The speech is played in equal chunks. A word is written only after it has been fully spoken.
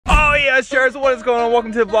yeah, Shar, so what is going on?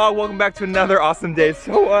 Welcome to the vlog. Welcome back to another awesome day.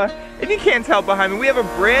 So, if you can't tell behind me, we have a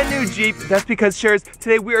brand new Jeep. That's because, Shars,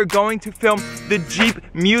 today we are going to film the Jeep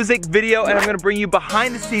music video, and I'm gonna bring you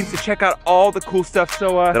behind the scenes to check out all the cool stuff.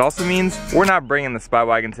 So, that also means we're not bringing the Spy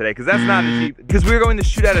Wagon today, because that's not a Jeep, because we're going to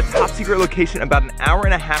shoot at a top secret location about an hour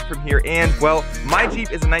and a half from here. And, well, my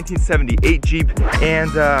Jeep is a 1978 Jeep,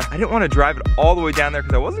 and I didn't want to drive it all the way down there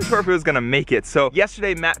because I wasn't sure if it was gonna make it. So,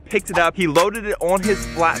 yesterday, Matt picked it up, he loaded it on his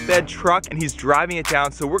flatbed truck, and he's driving it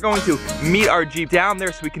down. So, we're going to meet our Jeep down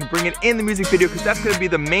there so we can bring it in the music video, because that's gonna be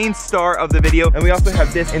the main star of the video. And we also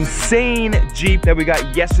have this insane Jeep that we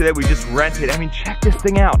got yesterday, we just rented. I mean, check this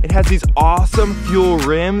thing out. It has these awesome fuel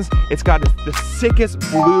rims. It's got the sickest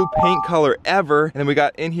blue paint color ever. And then we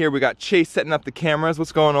got in here, we got Chase setting up the cameras.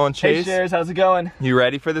 What's going on, Chase? Hey, Shars, how's it going? You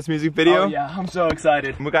ready for this music video? Oh yeah, I'm so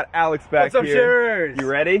excited. And we got Alex back here. What's up, Shars? You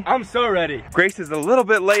ready? I'm so ready. Grace is a little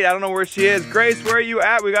bit late. I don't know where she is. Grace, where are you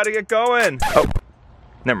at? We gotta get going. Oh,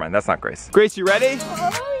 never mind, that's not Grace. Grace, you ready?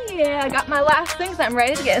 Oh yeah, I got my last things. I'm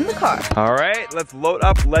ready to get in the car. All right, let's load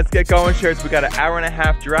up. Let's get going, Shars. We got an hour and a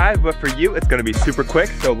half drive, but for you, it's gonna be super quick.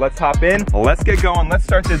 So let's hop in. Let's get going. Let's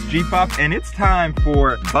start this Jeep up, and it's time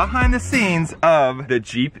for behind the scenes of the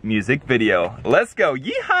Jeep music video. Let's go.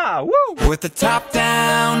 Yeehaw! Woo! With the top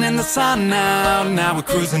down and the sun out, now we're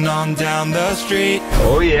cruising on down the street.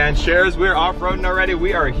 Oh yeah, and Shars, we're off-roading already.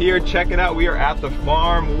 We are here. Check it out. We are at the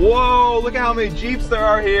farm. Whoa! Look at how many Jeeps there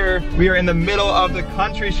are here. We are in the middle of the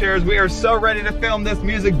country, Shars. We are so ready to film this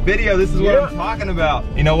music video. This is what I'm talking about.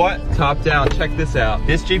 You know what? Top down, check this out.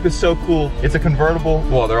 This Jeep is so cool. It's a convertible.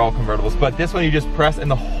 Well, they're all convertibles, but this one you just press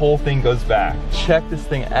and the whole thing goes back. Check this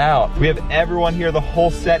thing out. We have everyone here. The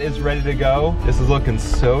whole set is ready to go. This is looking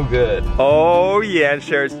so good. Oh yeah,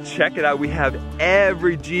 Shars, check it out. We have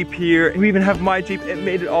every Jeep here. We even have my Jeep. It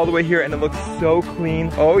made it all the way here and it looks so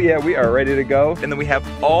clean. Oh yeah, we are ready to go. And then we have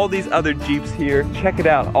all these other Jeeps here. Check it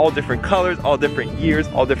out. All different colors, all different years,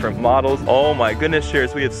 all different models. Oh my goodness,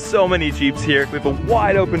 Shars, we have so many Jeeps here. We have a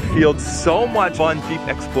wide open field, so much fun Jeep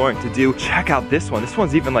exploring to do. Check out this one. This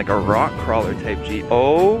one's even like a rock crawler type Jeep.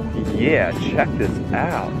 Oh yeah, check this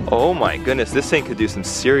out. Oh my goodness, this thing could do some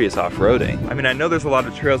serious off-roading. I mean, I know there's a lot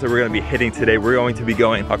of trails that we're gonna be hitting today. We're going to be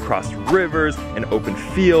going across rivers and open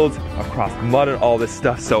fields, across mud and all this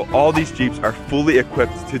stuff. So all these Jeeps are fully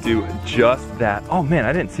equipped to do just that. Oh man,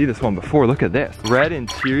 I didn't see this one before. Look at this. Red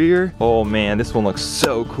interior. Oh man, this one looks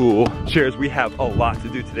so cool. Shars, we have a lot to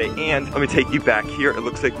do today, and let me take you back here. It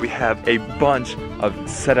looks like we have a bunch of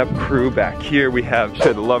setup crew back here. We have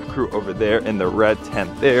the Love crew over there in the red tent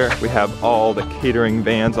there. We have all the catering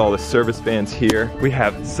vans, all the service vans here. We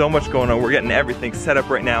have so much going on. We're getting everything set up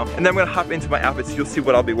right now, and then I'm gonna hop into my outfit so you'll see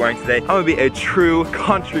what I'll be wearing today. I'm gonna be a true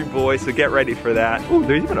country boy, so get ready for that. Ooh,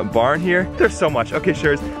 there's even a barn here. There's so much. Okay,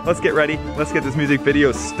 Shars, let's get ready. Let's get this music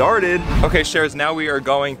video started. Okay, Shars, now we are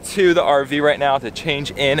going to the RV right now to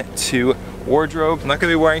change into wardrobe. I'm not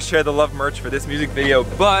gonna be wearing Share the Love merch for this music video,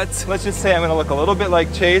 but let's just say I'm gonna look a little bit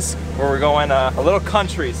like Chase, where we're going a little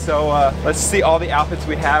country. So let's see all the outfits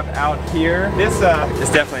we have out here. This is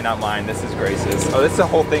definitely not mine. This is Grace's. Oh, the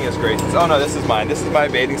whole thing is Grace's. Oh no, this is mine. This is my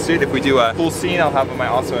bathing suit. If we do a full scene, I'll have on my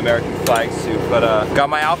awesome American flag suit. But got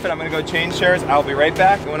my outfit. I'm gonna go change Shars. I'll be right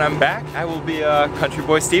back. And when I'm back, I will be country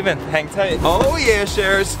boy Stephen. Hang tight. Oh yeah,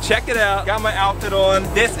 Shars, check it out. Got my outfit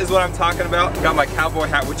on. This is what I'm talking about. Got my cowboy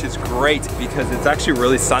hat, which is great because it's actually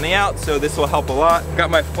really sunny out, so this will help a lot. Got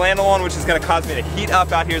my flannel on, which is gonna cause me to heat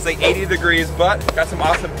up out here. It's like 80 degrees, but got some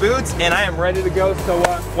awesome boots, and I am ready to go. So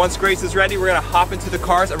once Grace is ready, we're gonna hop into the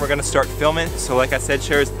cars and we're gonna start filming. So like I said,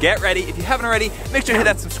 Shars, get ready. If you haven't already, make sure to hit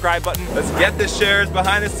that subscribe button. Let's get this Shars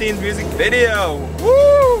behind the scenes music video.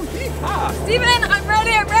 Woo! Yeehaw! Steven, I'm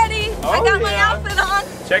ready, I'm ready. Oh, I got my outfit on.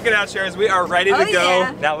 Check it out, Shars. We are ready to go.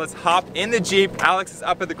 Yeah. Now let's hop in the Jeep. Alex is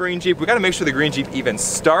up at the green Jeep. We gotta make sure the green Jeep even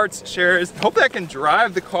starts, Shars. Hope that I can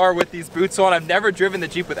drive the car with these boots on. I've never driven the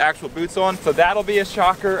Jeep with actual boots on, so that'll be a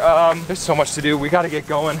shocker. There's so much to do. We gotta get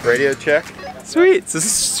going. Radio check. Sweet. So this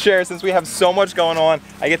is Shars. Since we have so much going on,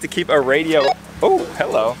 I get to keep a radio. Oh,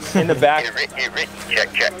 hello. In the back.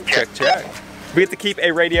 Check. We get to keep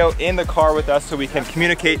a radio in the car with us so we can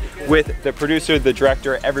communicate with the producer, the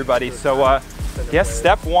director, everybody. So yes,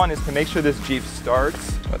 step one is to make sure this Jeep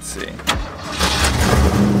starts. Let's see.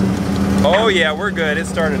 Oh yeah, we're good. It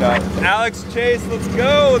started up. Alex, Chase, let's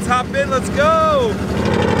go. Let's hop in. Let's go.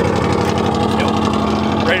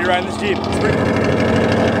 Ready to ride this Jeep.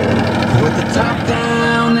 With the top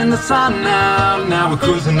down and the sun out, now we're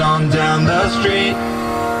cruising on down the street.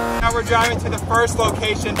 Now we're driving to the first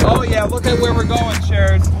location. Oh yeah, look at where we're going,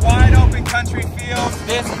 Shars. Wide open country fields.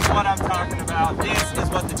 This is what I'm talking about. This is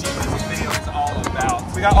what the Jeep music video is all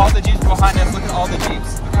about. We got all the Jeeps behind us. Look at all the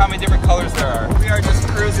Jeeps. Look how many different colors there are. We are just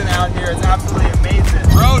cruising out here. It's absolutely amazing.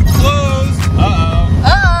 Road closed. Uh-oh.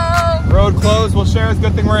 Uh-oh. Road closed. Well, Shar, it's a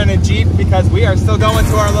good thing we're in a Jeep because we are still going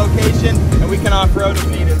to our location and we can off-road if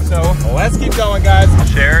needed. So let's keep going, guys.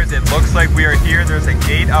 Shares, it looks like we are here. There's a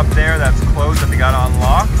gate up there that's closed that we got to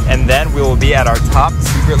unlock. And then we will be at our top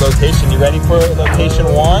secret location. You ready for location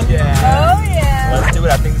 1? Yeah. Oh, yeah. Let's do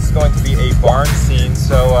it. I think this is going to be a barn scene.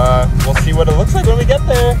 So we'll see what it looks like when we get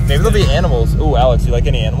there. Maybe there'll be animals. Ooh, Alex, you like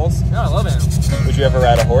any animals? No, I love animals. Would you ever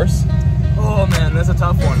ride a horse? Oh man, that's a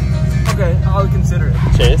tough one. Okay, I'll consider it.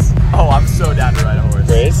 Chase? Oh, I'm so down to ride a horse.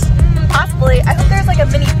 Grace? Possibly. I hope there's like a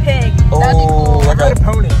mini pig. That'd be cool. like Ride a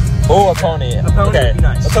pony. Oh, a pony. A pony Okay, would be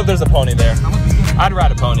nice. let's hope there's a pony there. I'd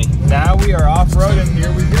ride a pony. Now we are off-roading.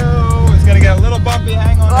 Here we go. It's gonna get a little bumpy.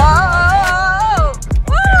 Hang on. Whoa!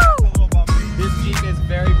 Woo! It's a little bumpy. This Jeep is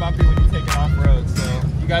very bumpy when you take it off-road. So,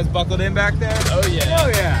 you guys buckled in back there? Oh yeah. Oh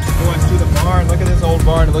yeah. Going through the barn. Look at this old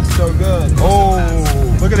barn. It looks so good. Oh,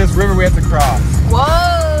 look at this river we have to cross. Whoa! Oh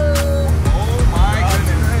my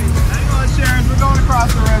goodness. Hang on, Sharon. We're going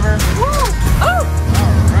across the river. Woo! Oh!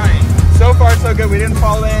 Alright. So far so good. We didn't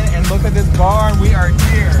fall in. And look at this barn. We are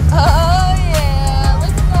here. Oh yeah! Look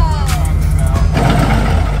at that!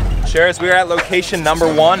 Shares, we are at location number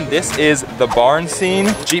 1. This is the barn scene.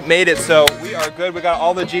 Jeep made it, so we are good. We got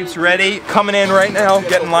all the Jeeps ready. Coming in right now,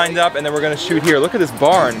 getting lined up, and then we're gonna shoot here. Look at this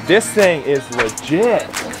barn. This thing is legit.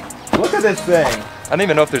 Look at this thing. I don't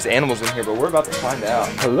even know if there's animals in here, but we're about to find out.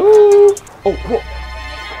 Hello? Oh, cool.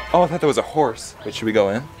 Oh, I thought there was a horse. Wait, should we go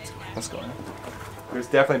in? Let's go in. There's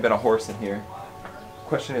definitely been a horse in here.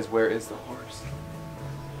 Question is, where is the horse?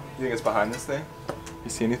 You think it's behind this thing? You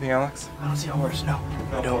see anything, Alex? I don't see a horse, no.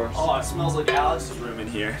 No horse. Oh, it smells like Alex's room in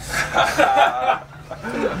here.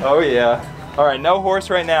 Oh yeah. All right, no horse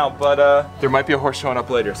right now, but there might be a horse showing up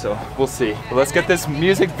later, so we'll see. But let's get this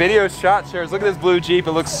music video shot, Shares. Look at this blue Jeep.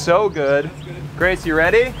 It looks so good. Grace, you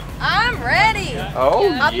ready? I'm ready.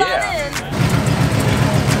 Oh Hop yeah. on in.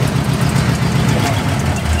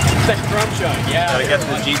 Second drum shot, yeah. Gotta get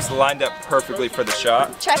the Jeeps lined up perfectly for the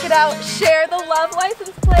shot. Check it out. Share the love license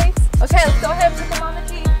plate. Okay, let's go ahead and put them on the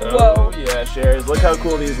Jeep. Oh yeah, Shares. Look how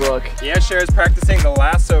cool these look. Yeah, Shares practicing the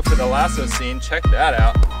lasso for the lasso scene. Check that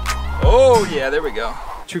out. Oh yeah, there we go.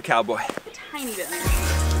 True cowboy. Tiny bit.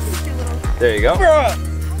 There you go.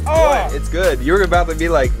 Oh, what? It's good. You were about to be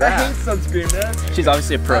like I that. hate sunscreen, man. She's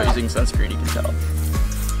obviously a pro using sunscreen, you can tell.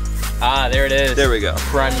 Ah, there it is. There we go.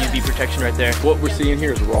 Prime UV protection right there. What we're seeing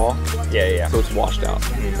here is raw, Yeah. so it's washed out,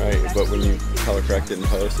 right? But when you color correct it and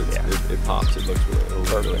post it, it pops. It looks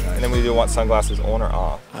really nice. And then we do want sunglasses on or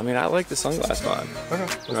off. I mean, I like the sunglass vibe. Okay,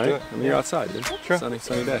 let's Right? do it. I mean, you're outside, dude. Sure. Sunny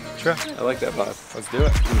day. Sure. I like that vibe. Let's do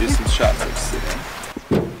it. We can do some shots like sitting.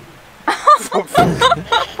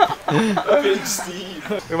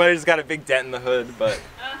 We might have just got a big dent in the hood, but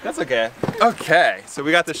that's okay. Okay, so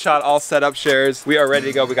we got the shot all set up, Shares. We are ready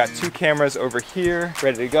to go. We got 2 cameras over here,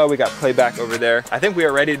 ready to go. We got playback over there. I think we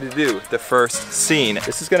are ready to do the first scene.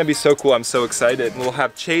 This is gonna be so cool. I'm so excited. We'll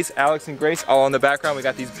have Chase, Alex, and Grace all in the background. We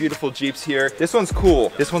got these beautiful Jeeps here. This one's cool.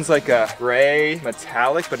 This one's like a gray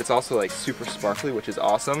metallic, but it's also like super sparkly, which is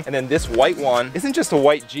awesome. And then this white one isn't just a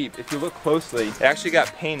white Jeep. If you look closely, it actually got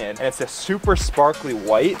painted, and it's a super sparkly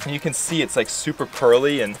white. And you can see it's like super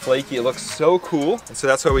pearly and flaky. It looks so cool. And so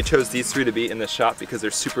that's why we chose these 3 to be in the shot, because they're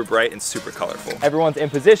super bright and super colorful. Everyone's in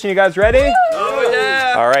position. You guys ready? Oh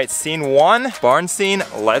yeah! All right, scene 1, barn scene.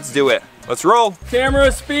 Let's do it. Let's roll. Camera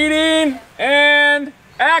speeding and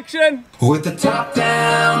action! With the top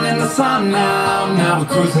down in the sun now we're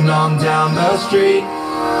cruising on down the street.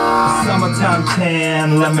 Summertime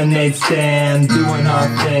tan, lemonade stand, doing our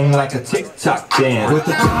thing like a TikTok dance. With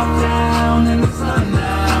the top down in the sun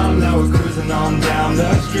now we're cruising on down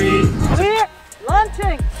the street. Here,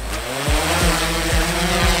 launching.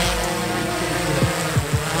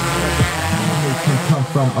 Come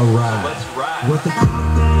from a ride. Let's ride. With the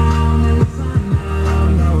top down in the sun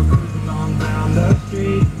now we're cruising on down the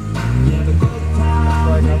street. Yeah, the good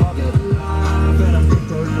times make it alive, and I'm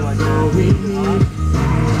thinking like all we need.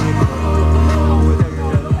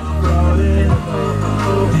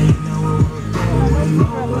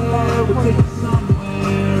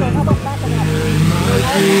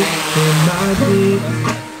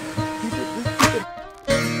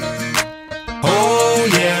 Oh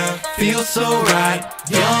yeah, feels so right,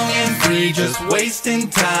 young and free, just wasting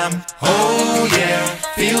time. Oh yeah,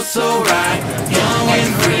 feels so right, young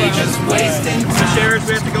and free, just wasting time. Shares,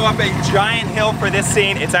 we have to go up a giant hill for this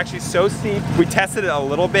scene. It's actually so steep. We tested it a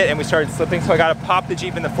little bit and we started slipping, so I gotta pop the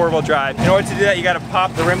Jeep in the 4-wheel drive. In order to do that, you gotta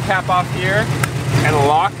pop the rim cap off here and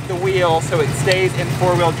lock the wheel so it stays in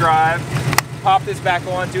 4-wheel drive. pop this back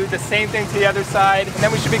on, do the same thing to the other side, and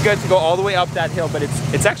then we should be good to go all the way up that hill, but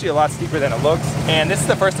it's actually a lot steeper than it looks. And this is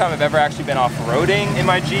the first time I've ever actually been off-roading in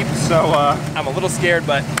my Jeep, so I'm a little scared,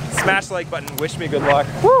 but smash the like button, wish me good luck.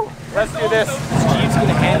 Woo! Let's do this. This Jeep's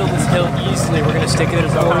gonna handle this hill easily. We're gonna stick it in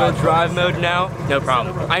four-wheel drive mode now. No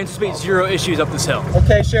problem. I anticipate 0 issues up this hill.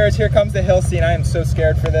 Okay, Sharers, here comes the hill scene. I am so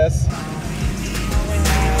scared for this.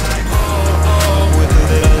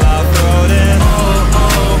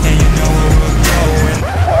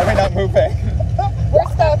 Why are we not moving? We're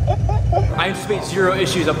stuck. I anticipate 0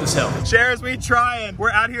 issues up this hill. Sharers, we trying.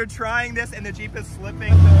 We're out here trying this and the Jeep is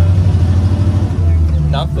slipping.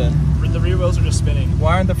 Nothing. The rear wheels are just spinning.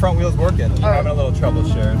 Why aren't the front wheels working? We're having a little trouble,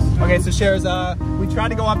 Sharers. Okay, so Sharers, we tried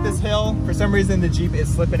to go up this hill. For some reason, the Jeep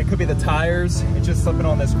is slipping. It could be the tires. It's just slipping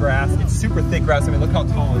on this grass. It's super thick grass. I mean, look how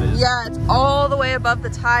tall it is. Yeah, it's all the way above the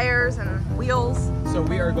tires and wheels. So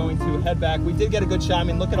we are going to head back. We did get a good shot. I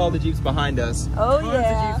mean, look at all the Jeeps behind us. Oh,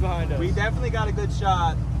 yeah. Jeeps behind us. We definitely got a good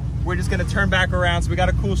shot. We're just gonna turn back around. So we got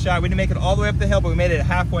a cool shot. We didn't make it all the way up the hill, but we made it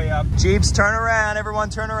halfway up. Jeeps, turn around.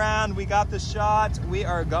 Everyone turn around. We got the shot. We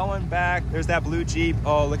are going back. There's that blue Jeep.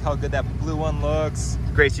 Oh, look how good that blue one looks.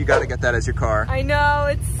 Grace, you gotta get that as your car. I know,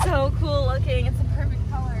 it's so cool looking. It's a perfect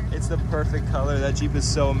color. It's the perfect color. That Jeep is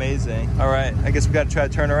so amazing. All right, I guess we gotta try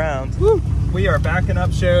to turn around. Woo. We are backing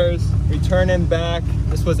up, Sharers. Returning back.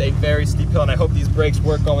 This was a very steep hill, and I hope these brakes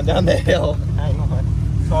work going down the hill. Hang on.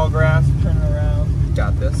 Tall grass, turning around.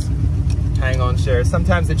 Got this. Hang on, Sharers.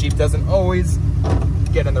 Sometimes the Jeep doesn't always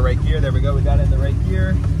get in the right gear. There we go, we got it in the right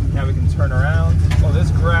gear. Now we can turn around. Oh, this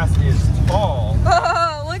grass is tall.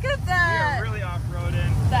 Oh, look at that. We are really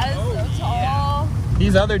off-roading. That is so tall.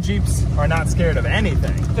 These other Jeeps are not scared of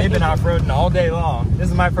anything. They've been off-roading all day long. This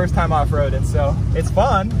is my first time off-roading, so it's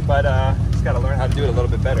fun, but just gotta learn how to do it a little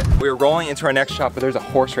bit better. We're rolling into our next shop, but there's a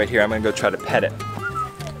horse right here. I'm gonna go try to pet it.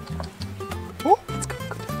 Oh, let's go.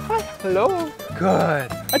 Hi, hello.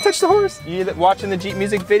 Good. I touched the horse. You watching the Jeep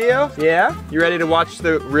music video? Yeah? You ready to watch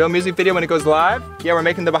the real music video when it goes live? Yeah, we're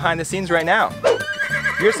making the behind the scenes right now.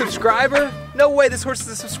 You're a subscriber? No way, this horse is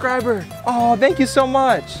a subscriber. Oh, thank you so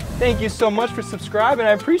much. Thank you so much for subscribing.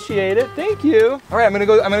 I appreciate it. Thank you. All right, I'm gonna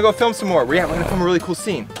go film some more. Yeah, we're gonna film a really cool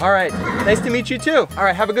scene. All right, nice to meet you too. All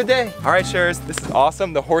right, have a good day. All right, Sharers, this is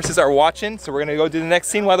awesome. The horses are watching, so we're gonna go do the next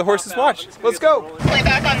scene while the horses watch. Let's go. Play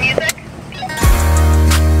back on music.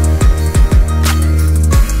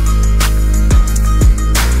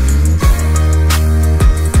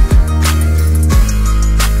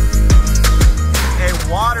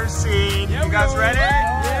 Water scene. You guys ready?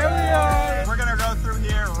 Here we are. We're gonna go through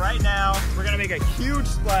here right now. We're gonna make a huge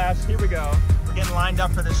splash. Here we go. We're getting lined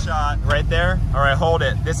up for the shot. Right there. All right, hold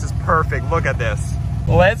it. This is perfect. Look at this.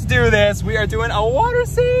 Let's do this. We are doing a water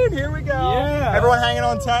scene. Here we go. Yeah. Everyone hanging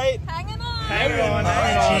on tight? Hanging on. Hanging on,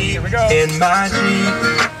 hanging on. Here we go. In my Jeep.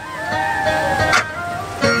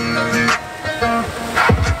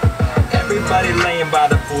 Everybody laying by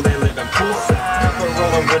the pool, they live in poolside. We're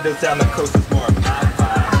rolling windows down the coast, it's more of my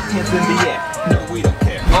vibe. Hands in the air, no, we don't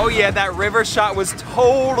care. Oh yeah, that river shot was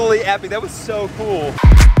totally epic. That was so cool.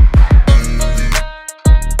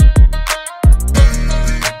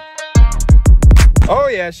 Oh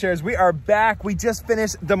yeah, Sharers, we are back. We just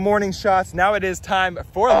finished the morning shots. Now it is time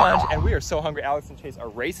for lunch, and we are so hungry. Alex and Chase are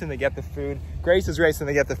racing to get the food. Grace is racing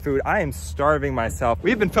to get the food. I am starving myself.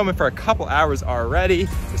 We've been filming for a couple hours already.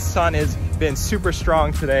 The sun has been super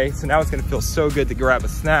strong today, so now it's gonna feel so good to grab a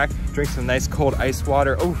snack, drink some nice cold ice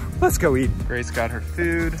water. Oh, let's go eat. Grace got her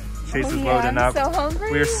food. Chase is loading up. I'm so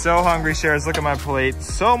hungry. We are so hungry, Sharers. Look at my plate.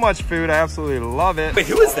 So much food. I absolutely love it. Wait,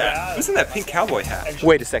 who is that? Who's in that pink cowboy hat?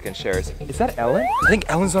 Wait a second, Sharers. Is that Ellen? I think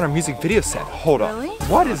Ellen's on our music video set. Hold on. Really?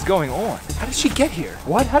 What is going on? How did she get here?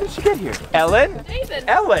 What? How did she get here? Ellen? David.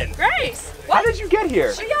 Ellen. Grace. How did you get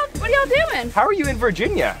here? What are y'all doing? How are you in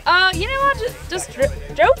Virginia? You know, I just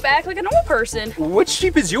drove back like a normal person. Which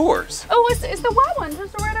Jeep is yours? Oh, it's the white one,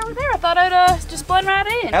 just right over there. I thought I'd just blend right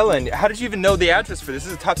in. Ellen, how did you even know the address for this?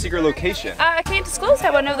 This is a top secret location. I can't disclose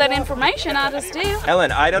how I know that information, I just do.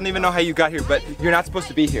 Ellen, I don't even know how you got here, but you're not supposed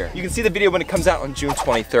to be here. You can see the video when it comes out on June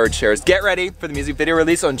 23rd, Sharers. Get ready for the music video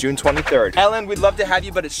release on June 23rd. Ellen, we'd love to have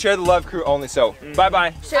you, but it's Share the Love crew only, so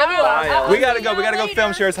bye-bye. Share the love. We gotta go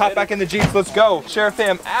film, Sharers. Hop back in the Jeeps, let's go. Share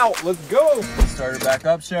fam out, let's go. Started back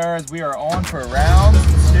up, Sharers. We are on for round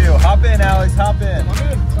 2. Hop in, Alex, hop in.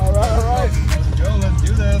 I'm in. All right. Let's go, let's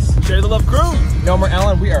do this. Share the Love crew. No more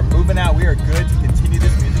Ellen, we are moving out. We are good to continue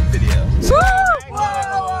this music video. Woo!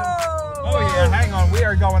 Whoa! Oh yeah, hang on. we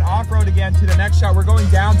are going off-road again to the next shot. We're going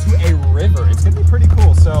down to a river. It's gonna be pretty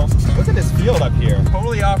cool. So look at this field up here.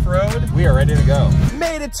 Totally off-road. We are ready to go.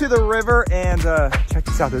 Made it to the river, and check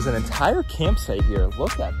this out. There's an entire campsite here.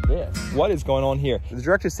 Look at this. What is going on here? The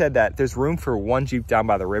director said that there's room for one Jeep down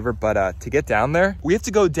by the river, but to get down there, we have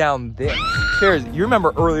to go down this. Cheers. You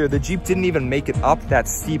remember earlier, the Jeep didn't even make it up that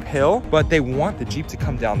steep hill, but they want the Jeep to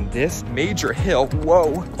come down this major hill.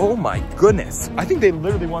 Whoa. Oh my goodness. I think they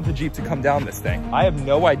literally want the Jeep to come down this thing. I have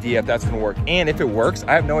no idea if that's gonna work. And if it works,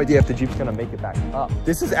 I have no idea if the Jeep's gonna make it back up.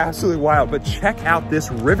 This is absolutely wild, but check out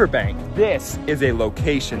this riverbank. This is a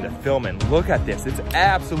location to film in. Look at this. It's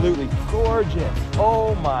absolutely gorgeous.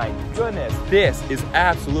 Oh my goodness. This is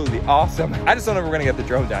absolutely awesome. I just don't know if we're gonna get the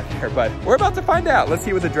drone down here, but we're about to find out. Let's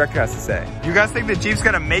see what the director has to say. You guys think the Jeep's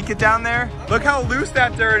gonna make it down there? Look how loose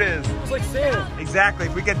that dirt is. It's like sand. Exactly.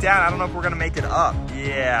 If we get down, I don't know if we're gonna make it up.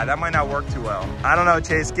 Yeah, that might not work too well. I don't know,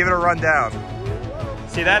 Chase. Give it a run down.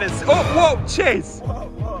 See, that is, oh, whoa, Chase.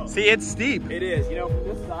 Whoa. See, it's steep. It is. You know, from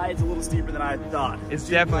this side, it's a little steeper than I thought. It's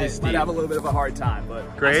definitely steep. Might have a little bit of a hard time,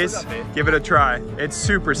 but Grace, give it a try. It's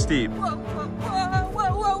super steep. Whoa, whoa, whoa,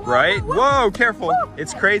 whoa, whoa, Right? whoa, Whoa, careful.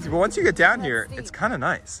 It's crazy, but once you get down here, it's kind of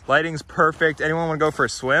nice. Lighting's perfect. Anyone want to go for a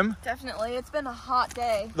swim? Definitely. It's been a hot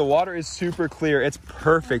day. The water is super clear. It's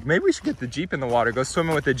perfect. Maybe we should get the Jeep in the water. Go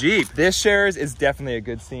swimming with the Jeep. This, Shares, is definitely a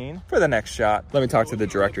good scene for the next shot. Let me talk to the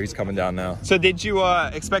director. He's coming down now. So did you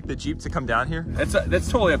expect the Jeep to come down here? That's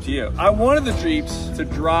totally up to you. I wanted the Jeeps to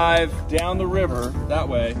drive down the river that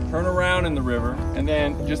way, turn around in the river, and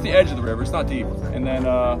then just the edge of the river. It's not deep. And then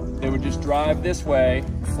they would just drive this way,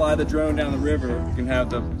 fly the drone down the river. You can have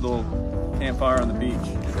the little campfire on the beach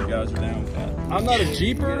if you guys are down with that. I'm not a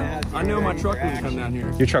Jeeper. I know my truck wouldn't come down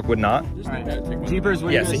here. Your truck would not? Jeepers,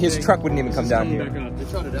 Yes, his truck wouldn't even come down here. They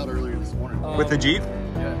tried it out earlier this morning. With the Jeep?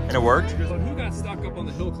 Yeah. And it worked? Who got stuck up on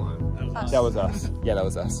the hill climb? That was us. Yeah, that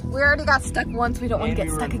was us. We already got stuck once. We don't want to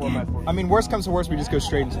get stuck again. I mean, worst comes to worst, we just go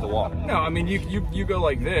straight into the water. No, I mean, you go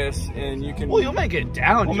like this, and you can... Well, you'll make it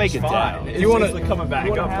down. We'll make it down. You want to coming back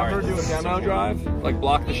up have her part. do a demo drive, like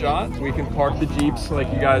block the shot. We can park the Jeeps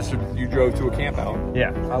like you drove to a camp out.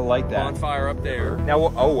 Yeah, I like that. Bonfire up there.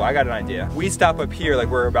 Now, oh, I got an idea. We stop up here like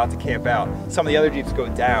we're about to camp out. Some of the other Jeeps go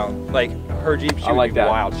down. Like, her Jeep, she would be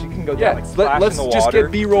wild. She can go down, like, splash let's in the water. just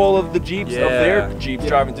get B-roll of the Jeeps of their Jeeps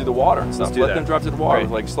driving through the water and stuff. Let's do Let that. them drive to the water. Right.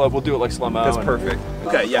 Like slow. We'll do it like slow-mo. That's perfect.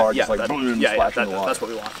 Okay, yeah, just like boom, splash in the water. that's what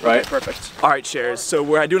we want. Right? Okay, perfect. All right, Shares. So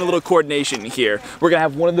we're doing a little coordination here. We're gonna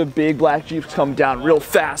have one of the big black Jeeps come down real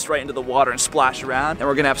fast right into the water and splash around, and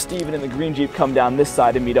we're gonna have Stephen in the green Jeep come down this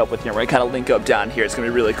side and meet up with him. We're gonna kind of link up down here. It's gonna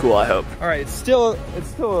be really cool, I hope. All right, it's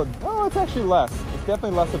actually less. It's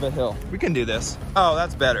definitely less of a hill. We can do this. Oh,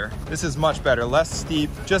 that's better. This is much better. Less steep.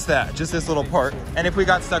 Just this little part. And if we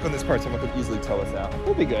got stuck on this part, someone could easily tow us out.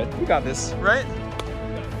 We'll be good. We got this, right?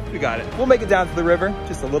 We got it. We'll make it down to the river,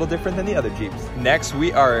 just a little different than the other Jeeps. Next,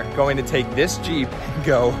 we are going to take this Jeep and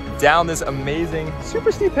go down this amazing,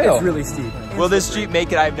 super steep hill. It's really steep. Will this Jeep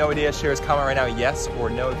make it? I have no idea. Share's comment right now, yes or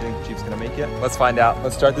no. Do you think the Jeep's gonna make it? Let's find out.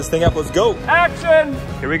 Let's start this thing up. Let's go. Action!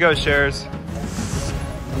 Here we go, Shares.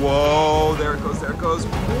 Whoa, there it goes, there it goes.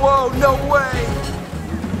 Whoa, no way.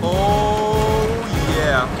 Oh,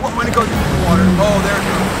 yeah. Whoa, when it goes into the water. Oh, there it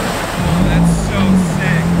goes. Oh, that's so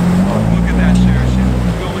sick. Look at that, Share. She's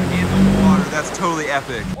going in the water. That's totally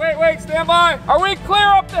epic. Wait, stand by. Are we clear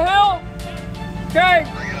up the hill? Okay.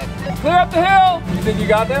 Clear up the hill. You think you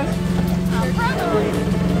got this?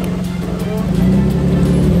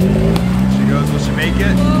 She goes, will she make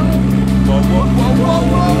it? Whoa, whoa, whoa, whoa,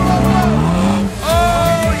 whoa, whoa, whoa.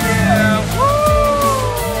 Oh, yeah. Woo!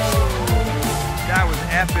 That was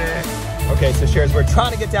epic. Okay, so Shares, we're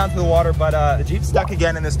trying to get down to the water, but the Jeep's stuck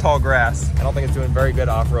again in this tall grass. I don't think it's doing very good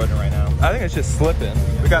off-roading right now. I think it's just slipping.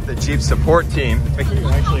 We got the Jeep support team. You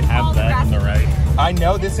actually have that on the right. I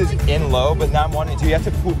know this is in low, but now I'm wanting to. You have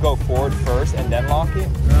to go forward first and then lock it?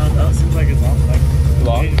 No, it seems like it's like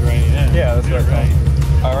Locked? right, yeah. Yeah, that's right.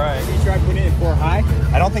 All right. You try putting it in 4 high?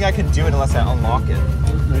 I don't think I can do it unless I unlock it.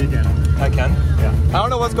 No, you can. I can? Yeah. I don't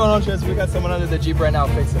know what's going on, Chase. We got someone under the Jeep right now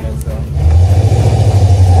fixing it, so.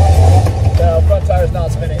 No, front tire's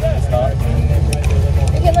not spinning. It's not.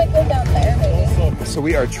 We can like go down there maybe. So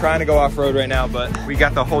we are trying to go off-road right now, but we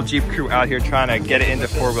got the whole Jeep crew out here trying to get it into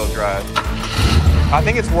 4-wheel drive. I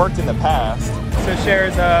think it's worked in the past. So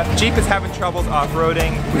Share's Jeep is having troubles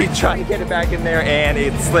off-roading. We tried to get it back in there and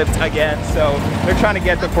it slipped again. So they're trying to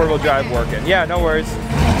get the 4-wheel drive working. Yeah, no worries.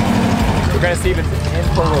 We're gonna see if it's in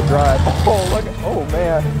 4-wheel drive. Oh, look, oh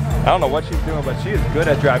man. I don't know what she's doing, but she is good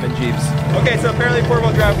at driving Jeeps. Okay, so apparently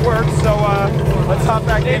 4-wheel drive works. So let's hop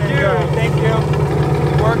back in and go. Thank you.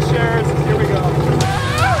 Work, Shares. Here we go.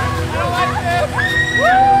 I don't like this.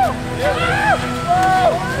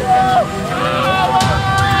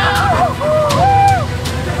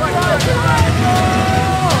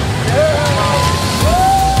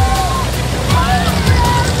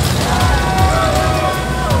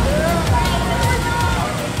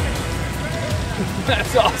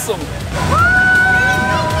 That's awesome.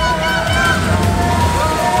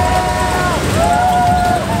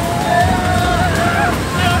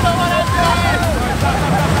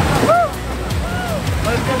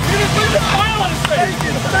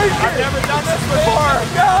 I've never done this before.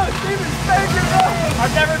 Go, Stephen's faking it.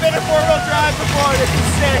 I've never been in four-wheel drive before. This is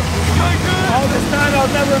sick. Really good. All this time I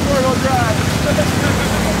was never in four-wheel drive.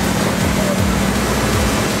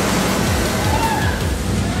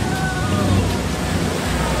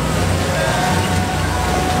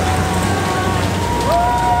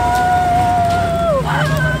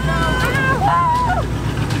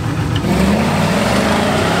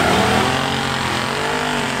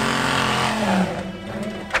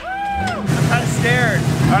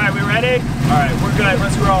 All right, we ready? All right, we're good.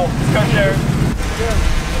 Let's roll. Let's go, Shar.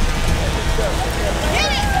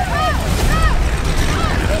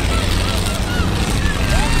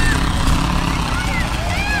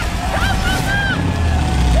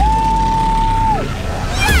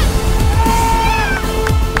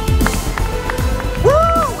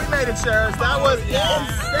 Woo! We made it, Shar. That was insane.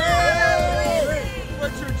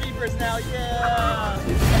 What's your Jeepers now? Yeah.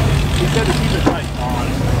 He said to keep it tight on.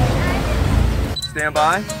 Stand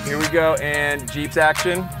by. Here we go, and Jeeps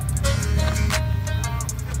action.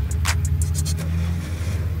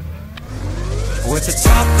 With the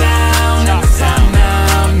top down,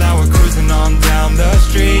 now we're cruising on down the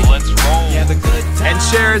street. Let's roll. Yeah, the good times. And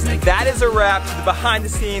Shares, that is a wrap to the behind the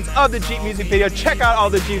scenes of the Jeep music video. Check out all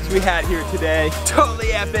the Jeeps we had here today.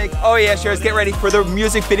 Totally epic. Oh yeah, Shares, get ready for the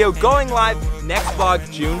music video going live next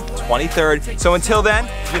vlog, June 23rd. So until then,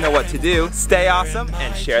 you know what to do. Stay awesome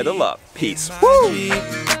and share the love. Peace. Woo!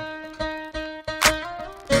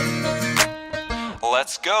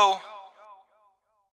 Let's go.